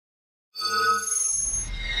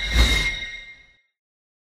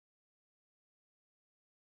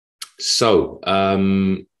So,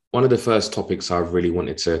 one of the first topics I really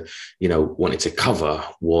wanted to cover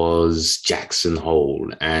was Jackson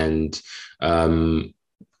Hole and, um,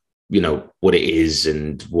 what it is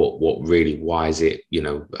and what really, why is it,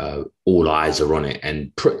 all eyes are on it.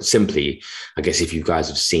 And simply, I guess if you guys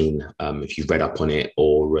have seen, if you've read up on it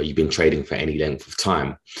or you've been trading for any length of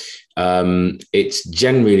time, it's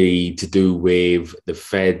generally to do with the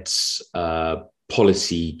Fed's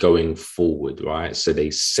policy going forward, right? So they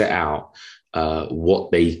set out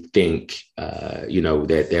what they think,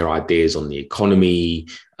 their ideas on the economy,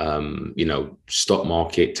 stock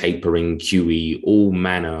market, tapering, QE, all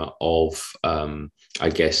manner of,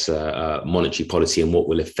 monetary policy and what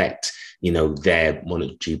will affect, their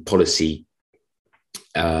monetary policy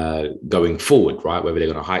going forward, right? Whether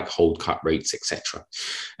they're going to hike, hold, cut rates, etc.,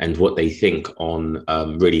 and what they think on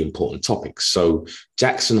really important topics. So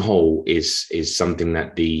Jackson Hole is something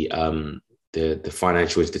that the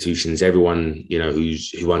financial institutions, everyone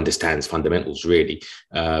who understands fundamentals really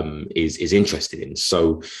is interested in.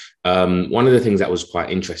 So one of the things that was quite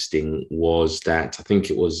interesting was that I think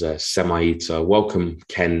it was Semaita. Welcome,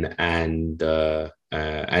 Ken, and Daddy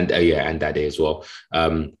as well.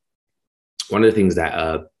 One of the things that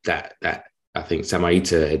I think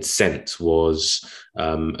Samaita had sent was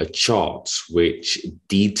a chart which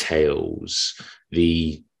details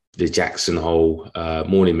the Jackson Hole,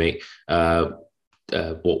 morning, mate.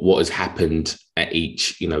 What has happened at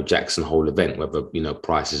each Jackson Hole event, whether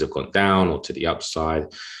prices have gone down or to the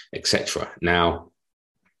upside, etc. Now,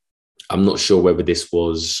 I'm not sure whether this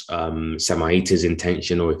was Samaita's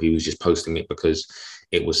intention or if he was just posting it because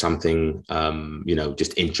it was something,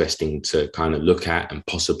 just interesting to kind of look at and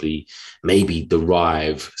possibly maybe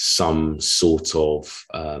derive some sort of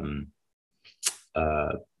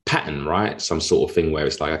pattern, right? Some sort of thing where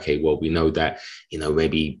it's like, okay, well, we know that,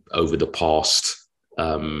 maybe over the past,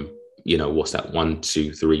 what's that? 1,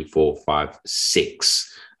 2, 3, 4, 5,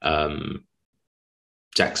 6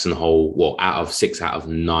 Jackson Hole, well, out of 6 out of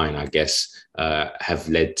 9, I guess, have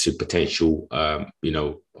led to potential,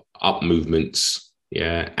 up movements.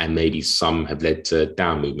 Yeah, and maybe some have led to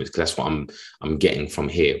down movements because that's what I'm getting from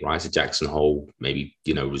here, right? So Jackson Hole maybe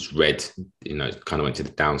was red, kind of went to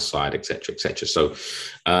the downside, etc., etc. So,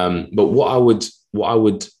 but what I would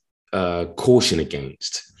caution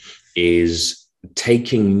against is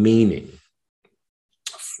taking meaning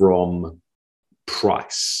from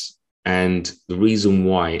price, and the reason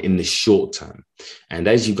why in the short term, and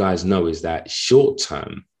as you guys know, is that short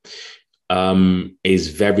term can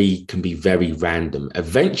be very random.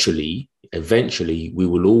 Eventually, we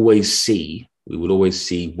will always see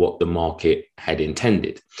what the market had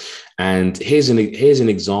intended. And here's an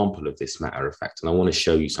example of this, matter of fact. And I want to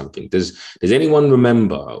show you something. Does anyone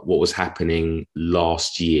remember what was happening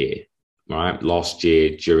last year, right? Last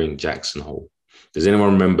year during Jackson Hole. Does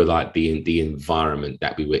anyone remember like the environment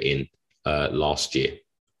that we were in last year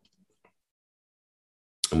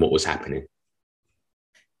and what was happening?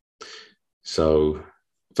 So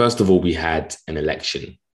first of all, we had an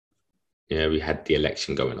election. We had the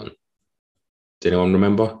election going on. Does anyone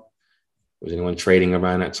remember? Was anyone trading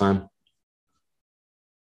around that time?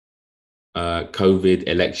 COVID,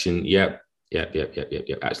 election. Yep.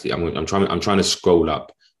 Actually, I'm trying to scroll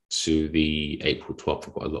up to the April 12th.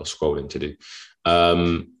 I've got a lot of scrolling to do.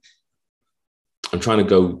 I'm trying to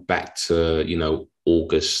go back to,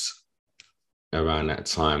 August, around that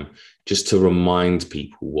time, just to remind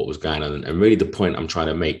people what was going on. And really the point I'm trying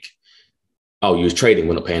to make, oh, you was trading,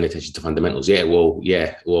 we're not paying attention to fundamentals. Well,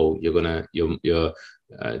 this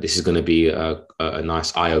is going to be a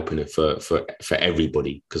nice eye opener for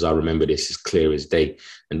everybody, because I remember this as clear as day.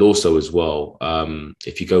 And also as well,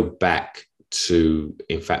 if you go back to,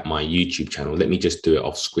 in fact, my YouTube channel, let me just do it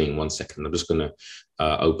off screen 1 second. I'm just going to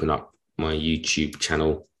open up my YouTube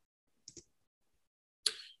channel.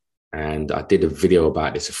 And I did a video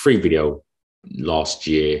about this, a free video last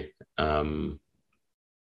year. 1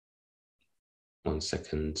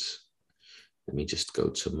 second. Let me just go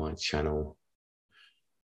to my channel.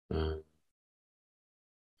 And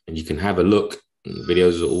you can have a look. The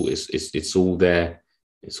videos are all, it's all there.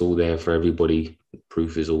 It's all there for everybody. The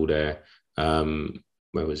proof is all there. Where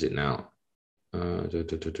was it now? Here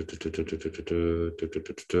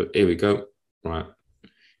we go. Right.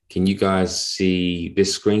 Can you guys see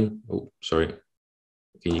this screen? Oh, sorry.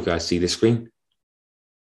 Can you guys see this screen?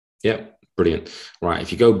 Yep, brilliant. Right,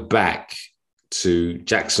 if you go back to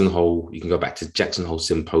Jackson Hole, you can go back to Jackson Hole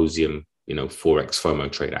Symposium, Forex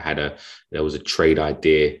FOMO trade. There was a trade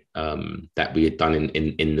idea that we had done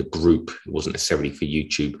in the group. It wasn't necessarily for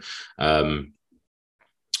YouTube.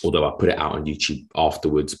 although I put it out on YouTube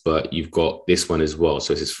afterwards, but you've got this one as well.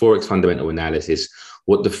 So it says Forex fundamental analysis,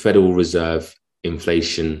 what the Federal Reserve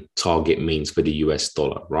inflation target means for the US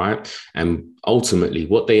dollar, right? And ultimately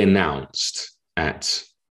what they announced at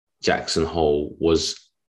Jackson Hole was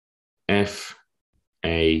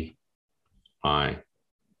FAIT.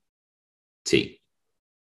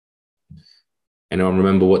 Anyone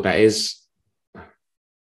remember what that is?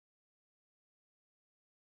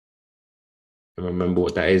 Remember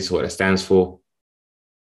what that is, what that stands for?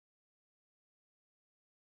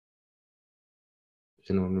 Does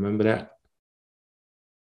anyone remember that?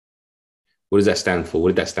 What does that stand for? What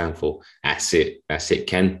did that stand for? That's it. That's it,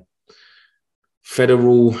 Ken.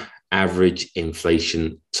 Federal average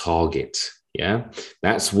inflation target. Yeah,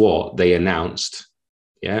 that's what they announced.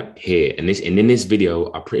 Yeah, here and in this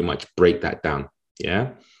video, I pretty much break that down.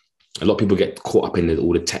 Yeah. A lot of people get caught up in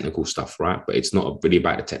all the technical stuff, right? But it's not really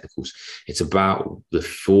about the technicals. It's about the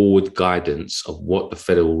forward guidance of what the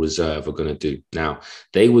Federal Reserve are going to do. Now,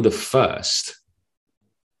 they were the first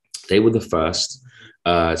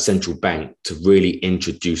central bank to really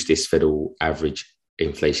introduce this federal average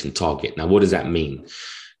inflation target. Now, what does that mean?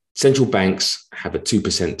 Central banks have a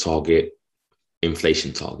 2% target,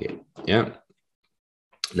 inflation target. Yeah.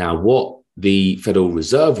 Now, what the Federal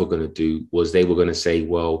Reserve were going to do was they were going to say,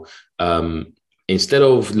 well, instead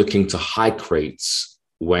of looking to hike rates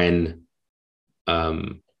when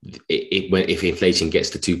if inflation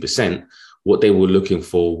gets to 2%, what they were looking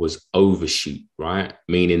for was overshoot, right?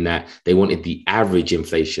 Meaning that they wanted the average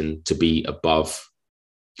inflation to be above,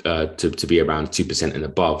 to be around 2% and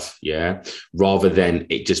above, yeah, rather than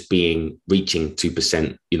it just reaching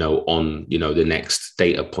 2%, on, the next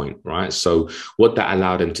data point, right? So what that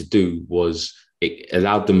allowed them to do was it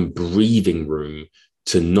allowed them breathing room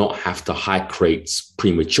to not have to hike rates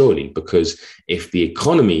prematurely, because if the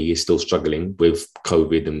economy is still struggling with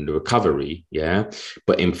COVID and the recovery, yeah,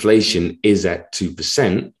 but inflation is at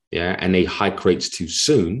 2%, yeah, and they hike rates too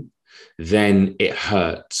soon, then it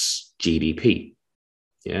hurts GDP.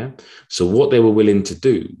 Yeah. So what they were willing to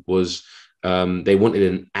do was they wanted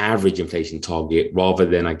an average inflation target rather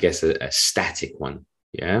than, I guess, a static one.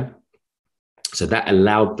 Yeah. So that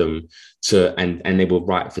allowed them to, and they were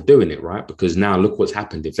right for doing it, right? Because now look what's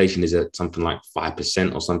happened. Inflation is at something like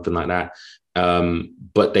 5% or something like that.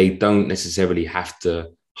 But they don't necessarily have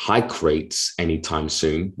to hike rates anytime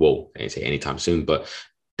soon. Well, they didn't say anytime soon, but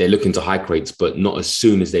they're looking to hike rates, but not as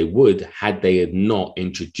soon as they would had they had not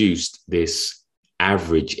introduced this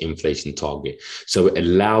average inflation target. So it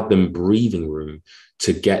allowed them breathing room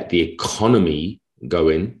to get the economy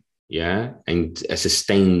going, yeah, and a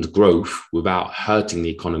sustained growth without hurting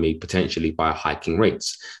the economy potentially by hiking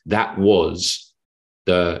rates. That was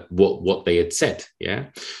what they had said, yeah.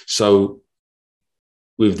 So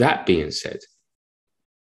with that being said,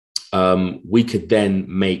 we could then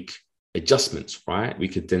make adjustments, right? We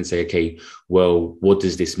could then say, okay, well, what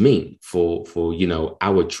does this mean for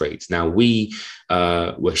our trades? Now, we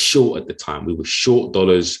were short at the time. We were short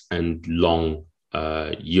dollars and long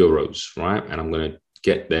euros, right? And I'm going to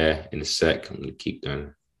get there in a sec. I'm going to keep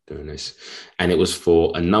doing this. And it was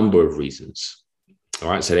for a number of reasons. All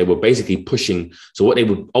right. So they were basically pushing. So what they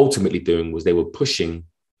were ultimately doing was they were pushing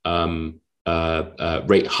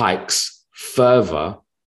rate hikes further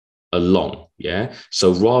along. Yeah.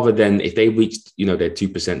 So rather than if they reached, their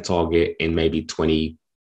 2% target in maybe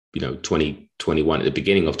 2021 at the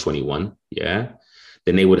beginning of 21, yeah,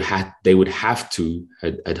 then they would have to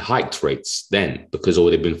had hiked rates then or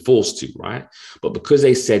they've been forced to, right? But because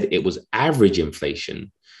they said it was average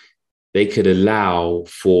inflation, they could allow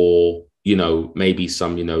for, maybe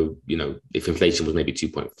some, if inflation was maybe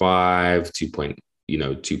 2.5,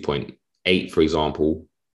 2.8, for example.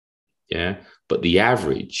 Yeah. But the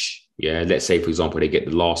average, yeah, let's say, for example, they get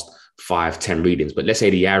the last 5-10 readings, but let's say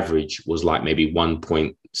the average was like maybe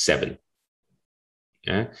 1.7.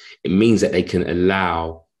 Yeah. It means that they can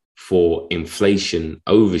allow for inflation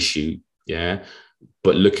overshoot. Yeah.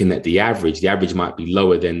 But looking at the average might be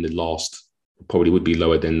lower than probably would be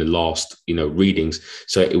lower than the last, readings.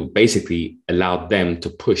 So it basically allowed them to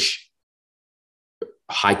push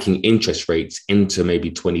hiking interest rates into maybe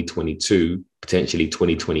 2022, potentially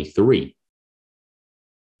 2023.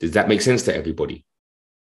 Does that make sense to everybody?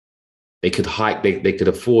 They could they could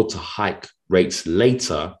afford to hike rates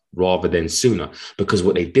later rather than sooner, because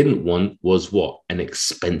what they didn't want was what? An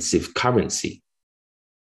expensive currency.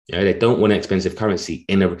 Yeah, they don't want an expensive currency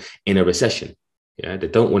in a recession. Yeah, they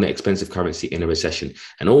don't want an expensive currency in a recession.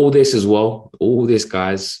 And all this as well, all this,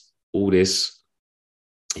 guys,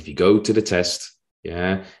 if you go to the test,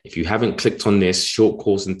 yeah, if you haven't clicked on this short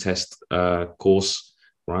course and test course,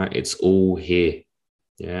 right, it's all here.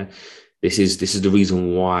 Yeah. This is the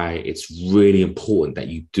reason why it's really important that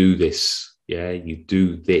you do this. Yeah, you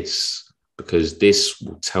do this, because this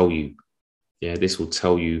will tell you, this will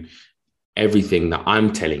tell you everything that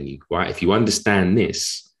I'm telling you, right? If you understand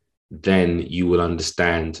this, then you will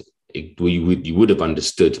understand, you would have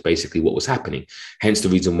understood basically what was happening. Hence the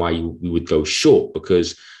reason why we would go short,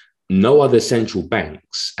 because no other central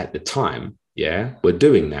banks at the time, were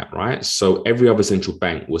doing that, right? So every other central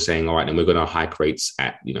bank was saying, all right, then we're going to hike rates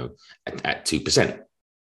at, at 2%.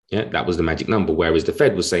 Yeah, that was the magic number. Whereas the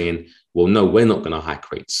Fed was saying, well, no, we're not going to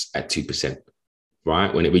hike rates at 2%,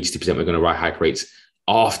 right? When it reaches 2%, we're going to hike rates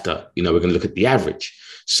after, we're going to look at the average.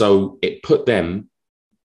 So it put them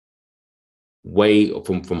way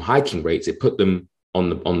from hiking rates, it put them on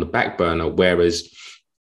the back burner, whereas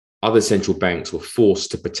other central banks were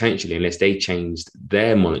forced to potentially, unless they changed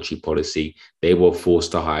their monetary policy, they were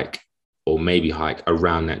forced to hike, or maybe hike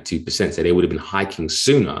around that 2%. So they would have been hiking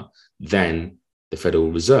sooner than the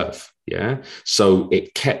Federal Reserve. Yeah. So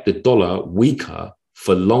it kept the dollar weaker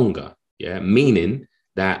for longer. Yeah. Meaning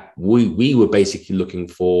that we were basically looking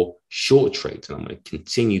for short trades. And I'm going to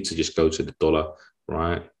continue to just go to the dollar,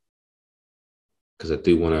 right? Because I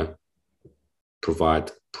do want to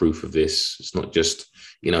provide proof of this. It's not just,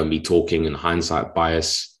 me talking and hindsight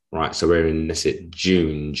bias, right? So we're in, let's say,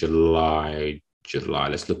 June, July.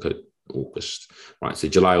 Let's look at August, right? So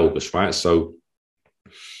July, August, right? So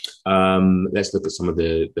let's look at some of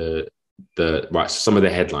some of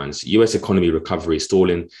the headlines. U.S. economy recovery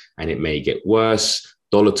stalling, and it may get worse.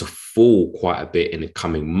 Dollar to fall quite a bit in the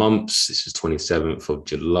coming months. This is 27th of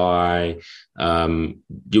July.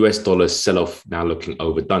 US dollar sell-off now looking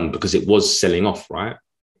overdone, because it was selling off, right?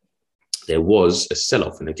 There was a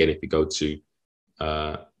sell-off. And again, if you go to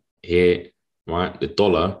here, right, the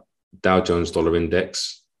dollar, Dow Jones dollar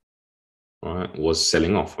index, right, was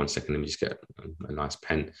selling off. 1 second, let me just get a nice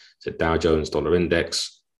pen. So Dow Jones dollar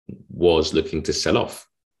index was looking to sell off.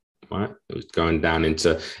 Right, it was going down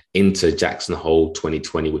into Jackson Hole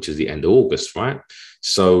 2020, which is the end of August, right?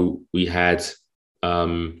 So we had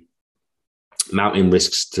mounting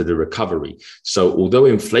risks to the recovery. So although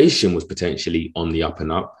inflation was potentially on the up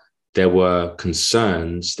and up, there were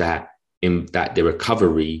concerns that the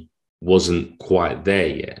recovery wasn't quite there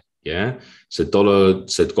yet. Yeah. So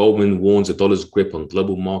Goldman warns the dollar's grip on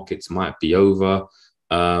global markets might be over.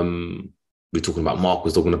 We're talking about, Mark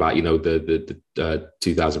was talking about, the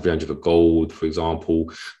 2,300 for gold, for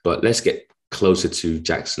example. But let's get closer to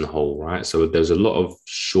Jackson Hole, right? So there's a lot of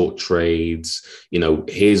short trades.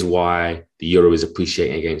 Here's why the euro is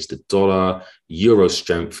appreciating against the dollar. Euro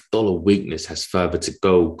strength, dollar weakness has further to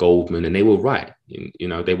go, Goldman. And they were right.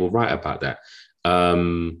 They were right about that.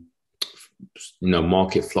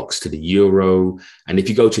 Market flocks to the euro. And if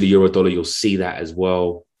you go to the euro dollar, you'll see that as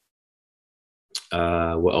well.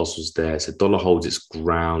 What else was there? So dollar holds its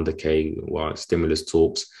ground. Okay, well, stimulus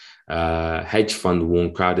talks. Hedge fund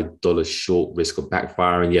warn crowded dollar short risk of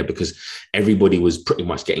backfiring. Yeah, because everybody was pretty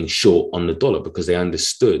much getting short on the dollar because they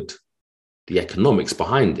understood the economics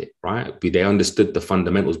behind it, right? They understood the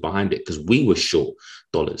fundamentals behind it, because we were short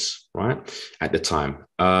dollars, right, at the time.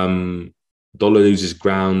 Dollar loses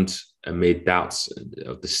ground amid doubts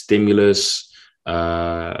of the stimulus.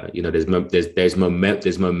 There's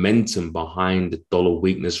momentum behind the dollar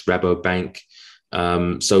weakness, Rabobank.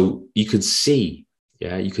 So you could see,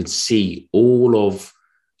 all of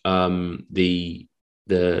the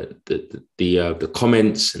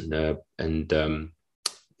comments and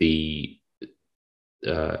the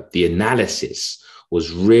analysis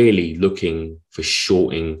was really looking for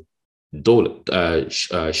shorting dollars,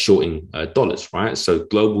 right? So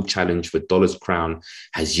global challenge for dollars crown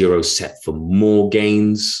has euro set for more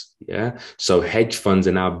gains. Yeah. So hedge funds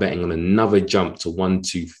are now betting on another jump to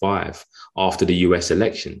 125 after the US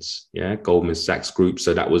elections. Yeah. Goldman Sachs Group.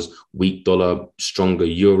 So that was weak dollar, stronger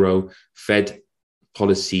euro. Fed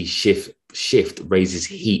policy shift raises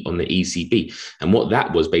heat on the ECB. And what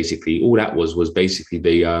that was basically, all that was basically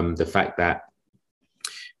the fact that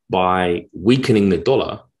by weakening the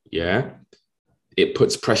dollar, it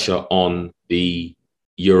puts pressure on the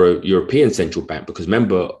European Central Bank, because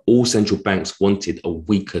remember, all central banks wanted a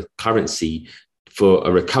weaker currency for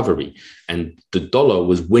a recovery. And the dollar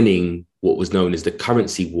was winning what was known as the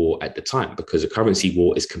currency war at the time, because a currency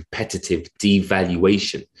war is competitive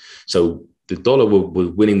devaluation. So the dollar was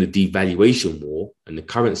winning the devaluation war and the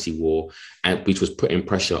currency war, and which was putting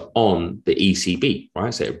pressure on the ECB,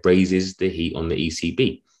 right? So it raises the heat on the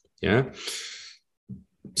ECB. Yeah.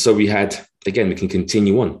 So we had, again, we can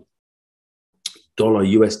continue on.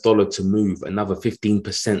 US dollar to move another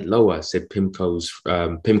 15% lower, said PIMCO's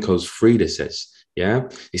Frieda says. Yeah,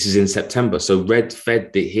 this is in September. So red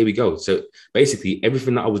Fed, here we go. So basically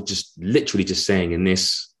everything that I was just literally just saying in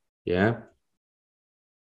this, yeah,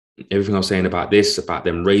 everything I was saying about this, about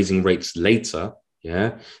them raising rates later,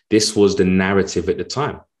 yeah, this was the narrative at the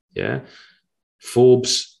time. Yeah.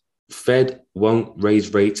 Forbes, Fed won't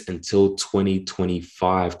raise rates until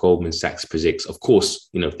 2025, Goldman Sachs predicts. Of course,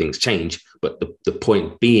 things change, but the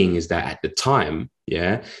point being is that at the time,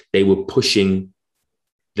 yeah, they were pushing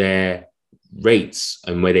their rates,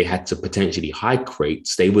 and where they had to potentially hike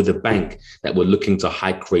rates, they were the bank that were looking to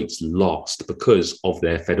hike rates last because of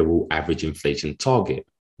their federal average inflation target.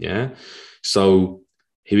 Yeah. So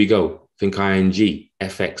here we go. Think ING,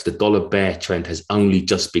 FX, the dollar bear trend has only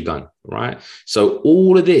just begun, right? So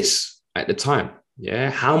all of this at the time,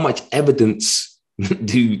 yeah. How much evidence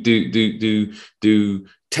do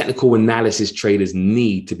technical analysis traders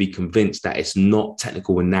need to be convinced that it's not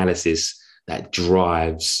technical analysis that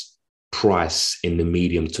drives price in the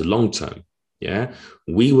medium to long term? Yeah,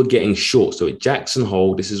 we were getting short. So at Jackson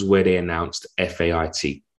Hole, this is where they announced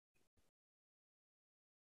FAIT.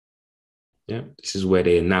 Yeah, this is where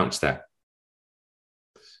they announced that.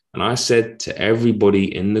 And I said to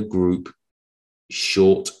everybody in the group,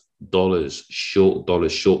 short dollars, short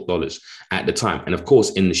dollars, short dollars at the time. And of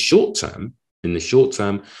course, in the short term,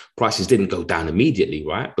 prices didn't go down immediately,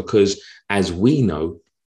 right? Because as we know,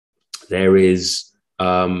 there is,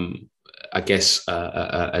 I guess,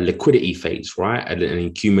 a liquidity phase, right? An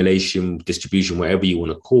accumulation, distribution, whatever you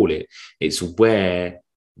want to call it. It's where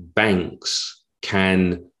banks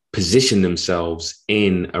can position themselves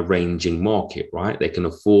in a ranging market, right? They can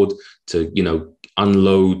afford to,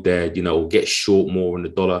 unload their, get short more on the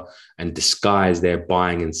dollar and disguise their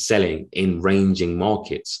buying and selling in ranging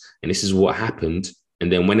markets. And this is what happened.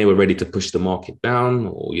 And then when they were ready to push the market down,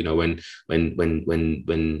 or when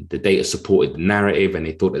the data supported the narrative and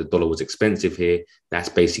they thought that the dollar was expensive here, that's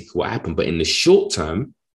basically what happened. But in the short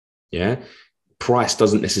term, yeah, price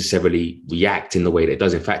doesn't necessarily react in the way that it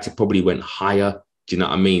does. In fact, it probably went higher. Do you know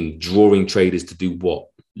what I mean? Drawing traders to do what?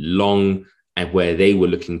 Long, and where they were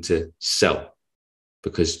looking to sell,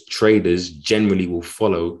 because traders generally will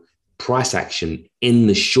follow price action in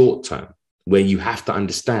the short term, where you have to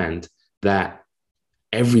understand that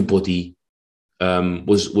everybody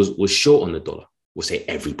was short on the dollar. We'll say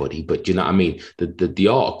everybody, but do you know what I mean? The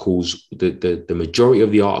articles, the majority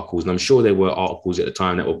of the articles, and I'm sure there were articles at the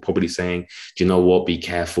time that were probably saying, do you know what, be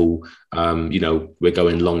careful, we're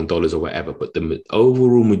going long dollars or whatever. But the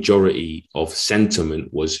overall majority of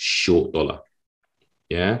sentiment was short dollar.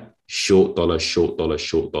 Yeah, short dollar, short dollar,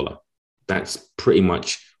 short dollar. That's pretty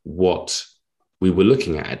much what we were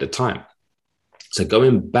looking at the time. So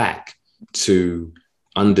going back to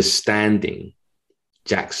understanding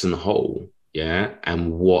Jackson Hole, yeah,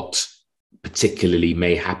 and what particularly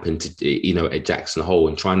may happen to, at Jackson Hole,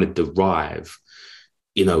 and trying to derive,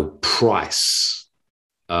 price,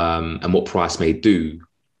 and what price may do,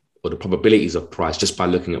 or the probabilities of price just by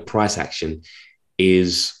looking at price action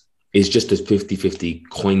is just a 50-50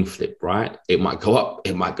 coin flip, right? It might go up,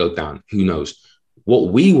 it might go down, who knows?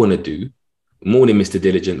 What we want to do, good morning, Mr.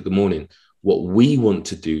 Diligent, good morning. What we want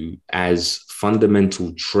to do as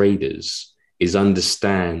fundamental traders is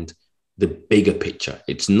understand the bigger picture.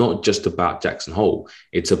 It's not just about Jackson Hole.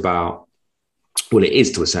 It's about, well, it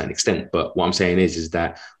is to a certain extent, but what I'm saying is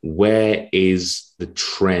that where is the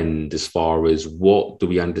trend as far as what do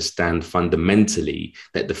we understand fundamentally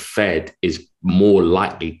that the Fed is more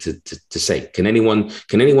likely to say? Can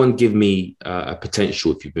anyone give me a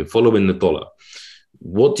potential, if you've been following the dollar,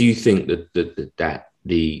 what do you think that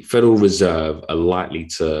the Federal Reserve are likely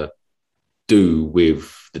to do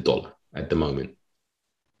with the dollar at the moment?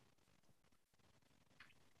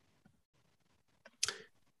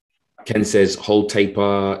 Ken says hold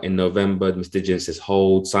taper in November. Mr. Diligent says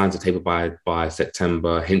hold. Signs of taper by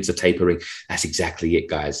September. Hints of tapering. That's exactly it,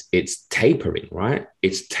 guys. It's tapering, right?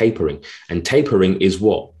 It's tapering. And tapering is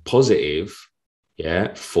what? Positive,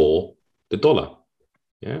 yeah, for the dollar.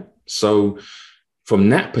 Yeah. So from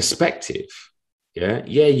that perspective, yeah,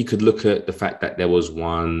 you could look at the fact that there was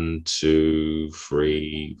 1, 2,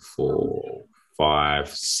 3, 4, 5,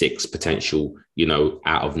 6 potential,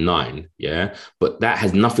 out of 9. Yeah. But that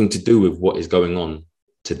has nothing to do with what is going on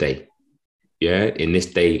today. Yeah. In this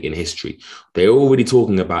day in history, they're already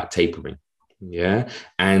talking about tapering. Yeah.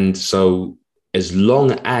 And so as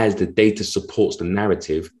long as the data supports the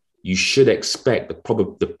narrative, you should expect the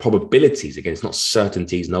probabilities. Again, it's not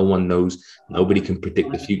certainties. No one knows. Nobody can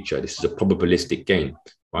predict the future. This is a probabilistic game,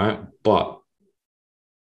 right? But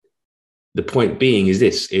the point being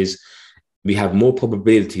is we have more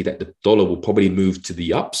probability that the dollar will probably move to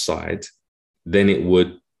the upside than it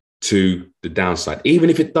would to the downside, even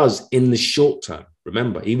if it does in the short term.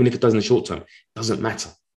 Remember, even if it does in the short term, it doesn't matter.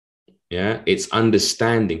 Yeah, it's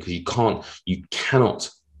understanding, because you cannot,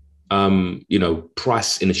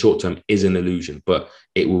 price in the short term is an illusion, but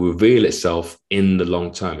it will reveal itself in the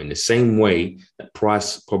long term. In the same way that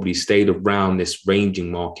price probably stayed around this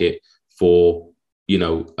ranging market for,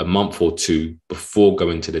 a month or two before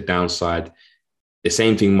going to the downside, the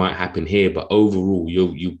same thing might happen here. But overall,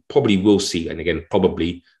 you probably will see, and again,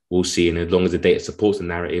 probably will see, and as long as the data supports the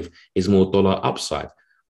narrative, is more dollar upside.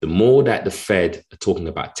 The more that the Fed are talking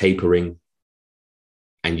about tapering,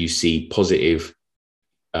 and you see positive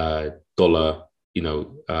dollar,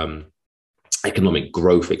 economic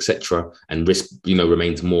growth, etc., and risk,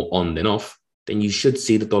 remains more on than off, then you should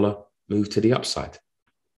see the dollar move to the upside.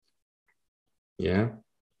 Yeah.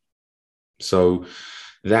 So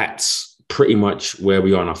that's pretty much where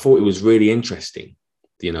we are. And I thought it was really interesting,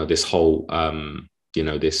 this whole,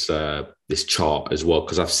 this chart as well,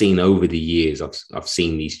 because I've seen over the years, I've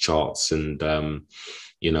seen these charts, and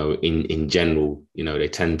in general, they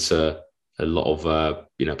tend to, a lot of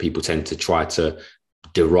people tend to try to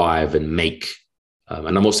derive and make,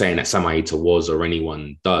 and I'm not saying that Sam Aita was or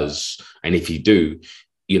anyone does, and if you do,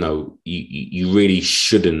 you really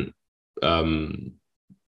shouldn't.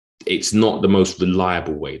 It's not the most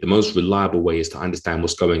reliable way. The most reliable way is to understand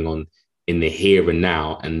what's going on in the here and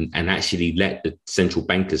now, and actually let the central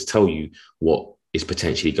bankers tell you what is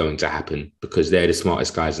potentially going to happen, because they're the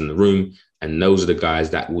smartest guys in the room, and those are the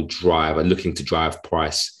guys that will are looking to drive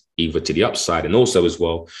price either to the upside. And also as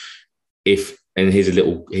well, here's a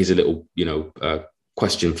little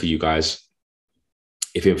question for you guys.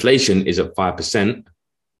 If inflation is at 5%,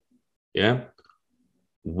 yeah,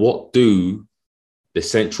 what do the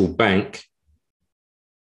central bank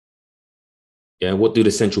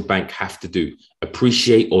have to do?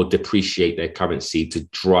 Appreciate or depreciate their currency to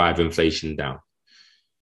drive inflation down?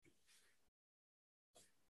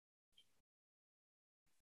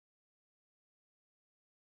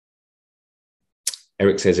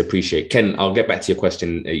 Eric says appreciate. Ken, I'll get back to your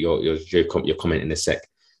question, your comment in a sec.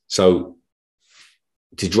 So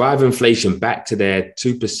to drive inflation back to their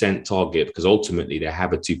 2% target, because ultimately they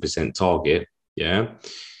have a 2% target, yeah,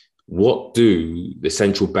 what do the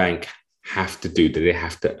central bank have to do? Do they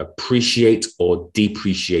have to appreciate or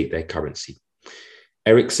depreciate their currency?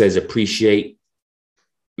 Eric says appreciate.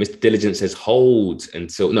 Mr. Diligent says hold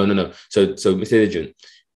until no. So Mr. Diligent,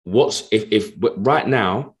 what's if right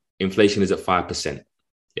now inflation is at 5%?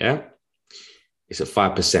 Yeah, it's at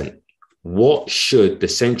 5%. What should the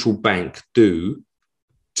central bank do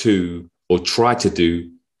or try to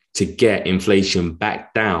do to get inflation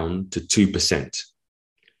back down to 2%?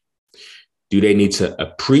 Do they need to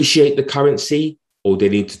appreciate the currency, or they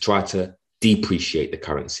need to try to depreciate the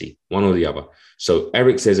currency? One or the other. So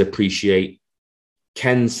Eric says appreciate.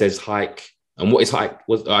 Ken says hike. And what is hike?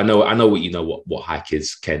 I know what hike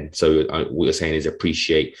is, Ken. So what you're saying is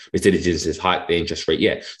appreciate. Mr. Diligence says hike the interest rate.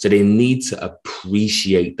 Yeah. So they need to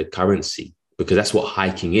appreciate the currency, because that's what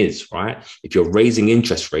hiking is, right? If you're raising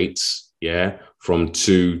interest rates, yeah, from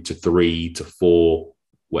 2 to 3 to 4,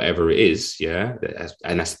 whatever it is, yeah,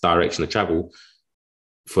 and that's the direction of travel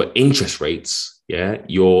for interest rates, yeah,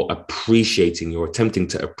 you're attempting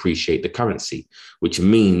to appreciate the currency, which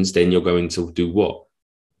means then you're going to do what?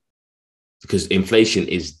 Because inflation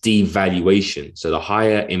is devaluation. So the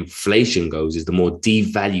higher inflation goes, is the more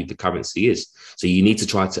devalued the currency is. So you need to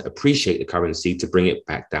try to appreciate the currency to bring it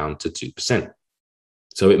back down to 2%.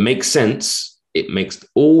 So it makes sense. It makes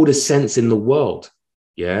all the sense in the world,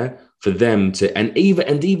 yeah, for them to, and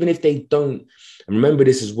even if they don't, and remember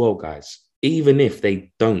this as well, guys, even if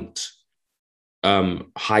they don't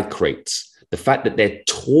hike rates, the fact that they're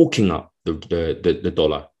talking up the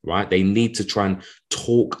dollar, right? They need to try and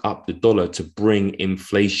talk up the dollar to bring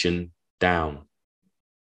inflation down,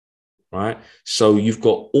 right? So you've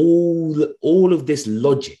got all of this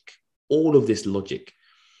logic,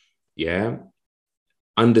 yeah,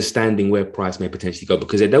 understanding where price may potentially go,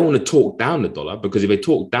 because they don't want to talk down the dollar, because if they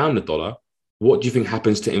talk down the dollar, what do you think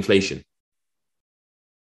happens to inflation?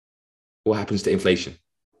 What happens to inflation?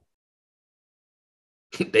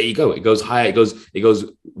 There you go. It goes higher. It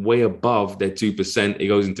goes way above their 2%. It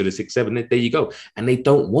goes into the 6-7. There you go. And they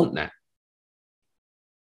don't want that.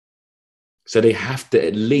 So they have to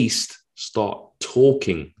at least start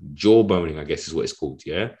talking, jawboning, I guess is what it's called.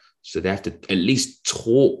 Yeah. So they have to at least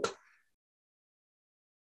talk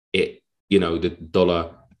it, the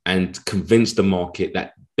dollar, and convince the market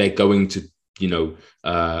that they're going to,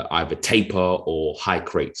 either taper or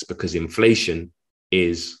hike rates, because inflation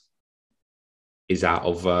is out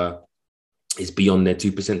of is beyond their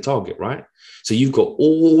 2% target, right? So you've got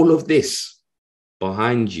all of this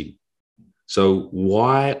behind you. So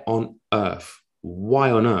why on earth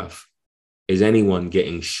is anyone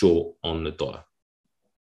getting short on the dollar?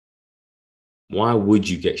 Why would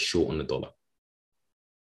you get short on the dollar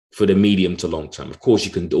for the medium to long term? Of course,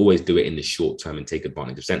 you can always do it in the short term and take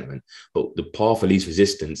advantage of sentiment, but the path of least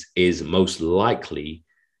resistance is most likely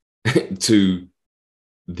to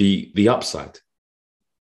the upside.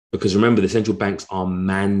 Because remember, the central banks are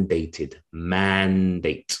mandate,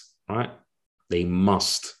 right? They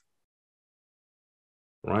must,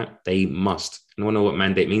 right? They must. Anyone know what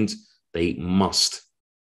mandate means? They must,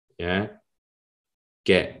 yeah,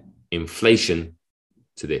 get inflation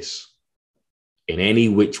to this in any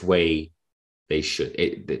which way they should.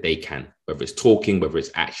 They can, whether it's talking, whether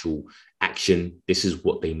it's actual action. This is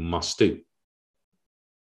what they must do.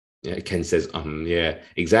 Yeah, Ken says, yeah,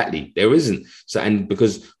 exactly. There isn't. So, and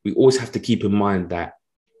because we always have to keep in mind that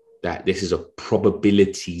this is a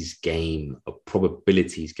probabilities game,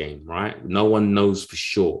 right? No one knows for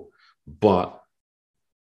sure, but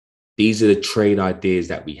these are the trade ideas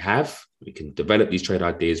that we have. We can develop these trade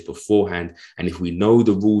ideas beforehand. And if we know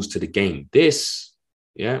the rules to the game, this,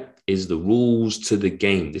 yeah, is the rules to the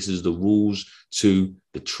game. This is the rules to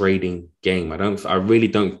the trading game. I really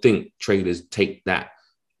don't think traders take that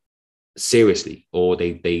seriously, or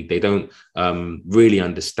they don't really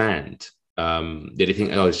understand. They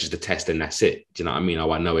think, oh, it's just a test and that's it. Do you know what I mean?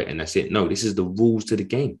 Oh, I know it and that's it. No, this is the rules to the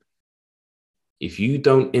game. If you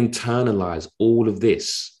don't internalize all of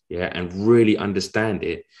this, yeah, and really understand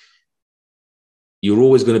it, you're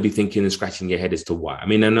always going to be thinking and scratching your head as to why. I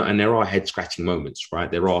mean, and there are head scratching moments,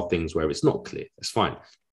 right? There are things where it's not clear. That's fine.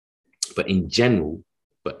 But in general,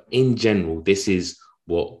 this is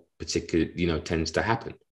what particularly, tends to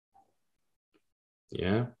happen.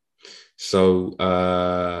 Yeah. So,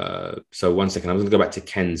 so 1 second, I'm going to go back to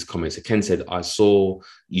Ken's comment. So Ken said, I saw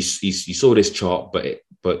you saw this chart,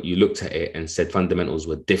 but you looked at it and said fundamentals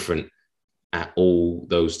were different at all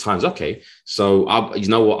those times. Okay. So you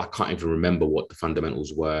know what? I can't even remember what the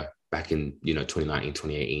fundamentals were back in, 2019,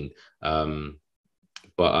 2018.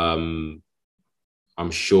 But I'm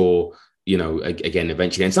sure, again,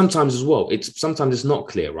 eventually, and sometimes as well, sometimes it's not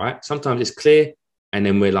clear, right? Sometimes it's clear. And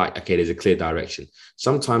then we're like, okay, there's a clear direction.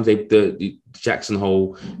 Sometimes the Jackson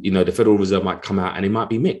Hole, the Federal Reserve might come out and it might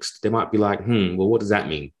be mixed. They might be like, well, what does that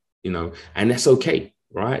mean? And that's okay,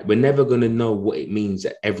 right? We're never going to know what it means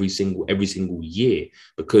every single year,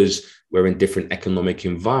 because we're in different economic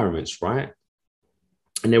environments, right?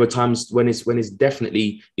 And there were times when it's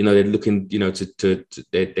definitely, they're looking, they're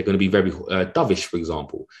going to be very dovish, for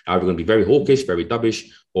example. Either going to be very hawkish, very dovish,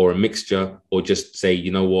 or a mixture, or just say,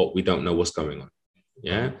 you know what, we don't know what's going on.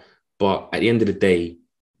 Yeah. But at the end of the day,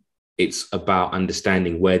 it's about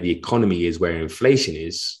understanding where the economy is, where inflation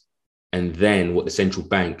is, and then what the central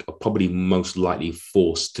bank are probably most likely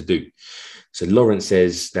forced to do. So Lawrence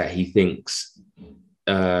says that he thinks,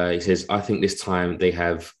 I think this time they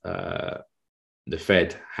have, the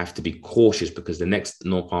Fed have to be cautious because the next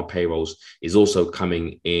non-farm payrolls is also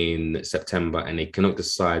coming in September, and they cannot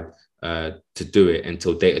decide to do it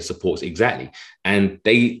until data supports exactly. And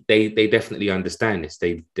they definitely understand this.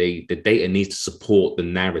 The data needs to support the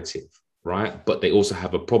narrative, right? But they also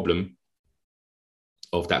have a problem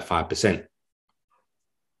of that 5%.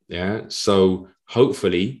 Yeah. So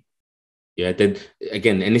hopefully, yeah, then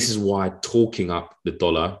again, and this is why talking up the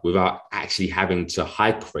dollar without actually having to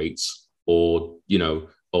hike rates or,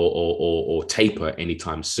 or taper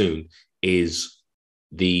anytime soon is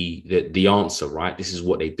the answer, right? This is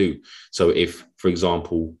what they do. So if, for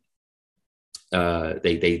example,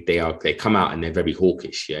 they come out and they're very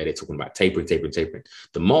hawkish, yeah, they're talking about tapering.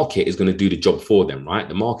 The market is going to do the job for them, right?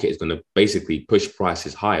 The market is going to basically push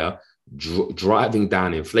prices higher, driving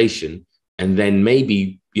down inflation, and then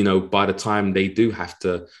maybe, by the time they do have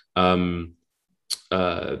to,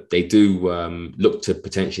 look to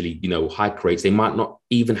potentially, hike rates. They might not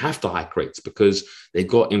even have to hike rates because they've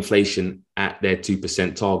got inflation at their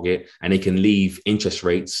 2% target, and they can leave interest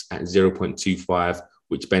rates at 0.25,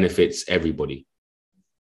 which benefits everybody,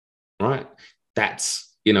 right?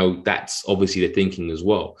 That's obviously the thinking as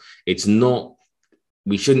well. It's not,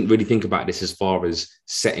 we shouldn't really think about this as far as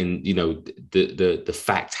setting, the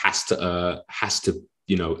fact has to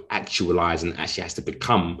actualize and actually has to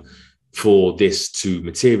become for this to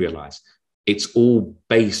materialize. It's all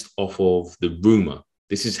based off of the rumor.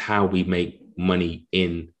 This is how we make money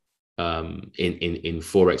in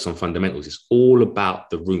Forex on fundamentals. It's all about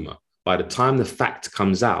the rumor. By the time the fact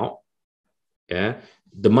comes out, yeah,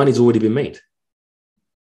 the money's already been made.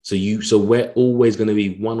 So we're always going to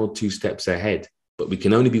be 1 or 2 steps ahead But we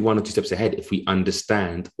can only be 1 or 2 steps ahead if we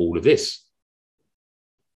understand all of this.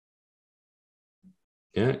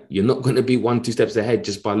 Yeah, you're not going to be 1, 2 steps ahead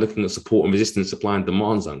just by looking at support and resistance, supply and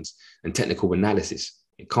demand zones and technical analysis.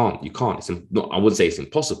 You can't. It's not, I wouldn't say it's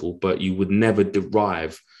impossible, but you would never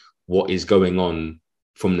derive what is going on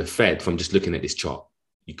from the Fed from just looking at this chart.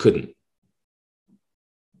 You couldn't.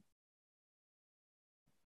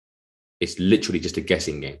 It's literally just a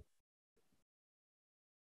guessing game.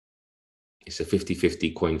 It's a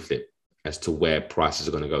 50-50 coin flip as to where prices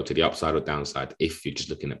are going to go, to the upside or downside, if you're just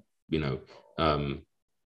looking at,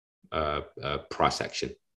 price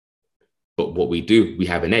action. But what we do, we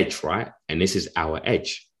have an edge, right? And this is our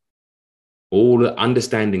edge. All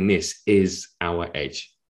understanding this is our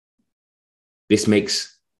edge. This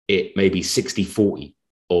makes it maybe 60-40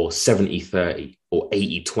 or 70-30 or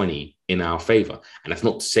 80-20 in our favor. And that's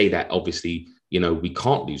not to say that obviously, we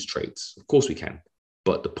can't lose trades. Of course we can.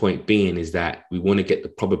 But the point being is that we want to get the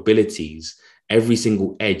probabilities, every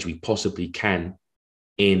single edge we possibly can,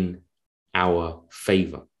 in our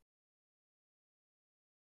favor.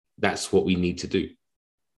 That's what we need to do.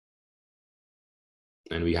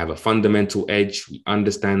 And we have a fundamental edge. We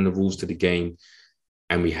understand the rules to the game.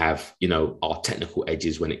 And we have, our technical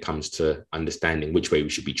edges when it comes to understanding which way we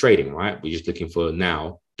should be trading, right? We're just looking for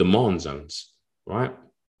now demand zones, right?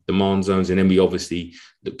 Demand zones. And then we obviously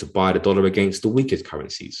look to buy the dollar against the weakest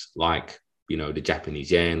currencies, like, the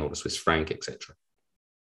Japanese yen or the Swiss franc, etc.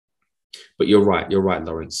 But you're right,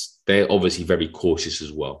 Lawrence. They're obviously very cautious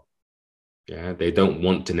as well. Yeah, they don't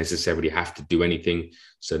want to necessarily have to do anything.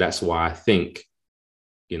 So that's why I think,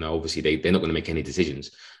 obviously they're not going to make any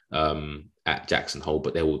decisions at Jackson Hole,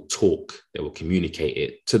 but they will talk, they will communicate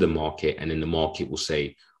it to the market, and then the market will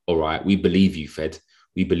say, all right, we believe you, Fed,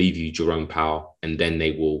 we believe you, Jerome Powell, and then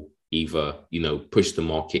they will either, push the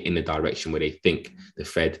market in the direction where they think the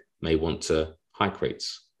Fed may want to hike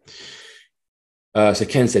rates. So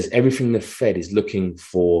Ken says, everything the Fed is looking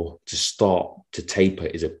for to start to taper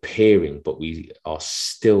is appearing, but we are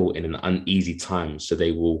still in an uneasy time. So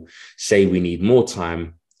they will say we need more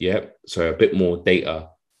time. Yeah, so a bit more data.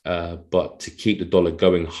 But to keep the dollar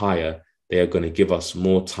going higher, they are going to give us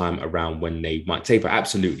more time around when they might taper.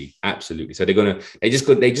 Absolutely. So they just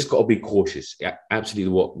got to be cautious. Yeah,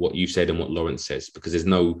 absolutely. What you said and what Lawrence says, because there's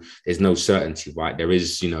no certainty, right? There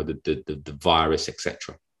is, the virus,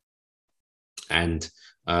 etc. And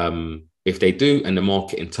if they do, and the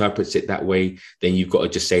market interprets it that way, then you've got to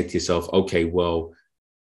just say to yourself, okay, well,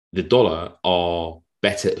 the dollar are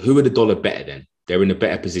better. Who are the dollar better than? They're in a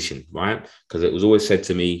better position, right? Because it was always said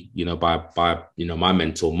to me, by my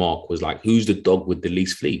mentor, Mark, was like, who's the dog with the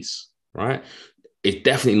least fleas, right? It's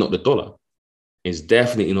definitely not the dollar. It's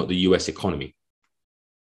definitely not the US economy.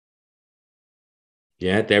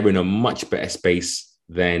 Yeah, they're in a much better space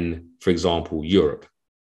than, for example, Europe,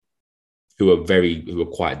 who are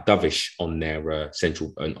quite dovish on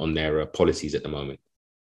their policies at the moment.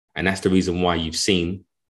 And that's the reason why you've seen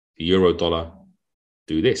the euro dollar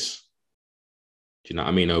do this. Do you know what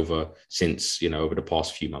I mean? Over the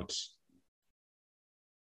past few months.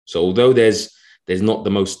 So although there's not the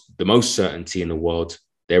most certainty in the world,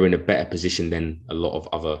 they're in a better position than a lot of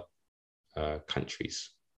other countries.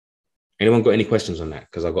 Anyone got any questions on that?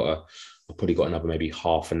 Because I've probably got another maybe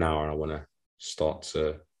half an hour, and I want to start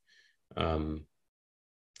to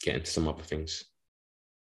get into some other things.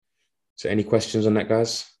 So any questions on that,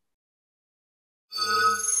 guys?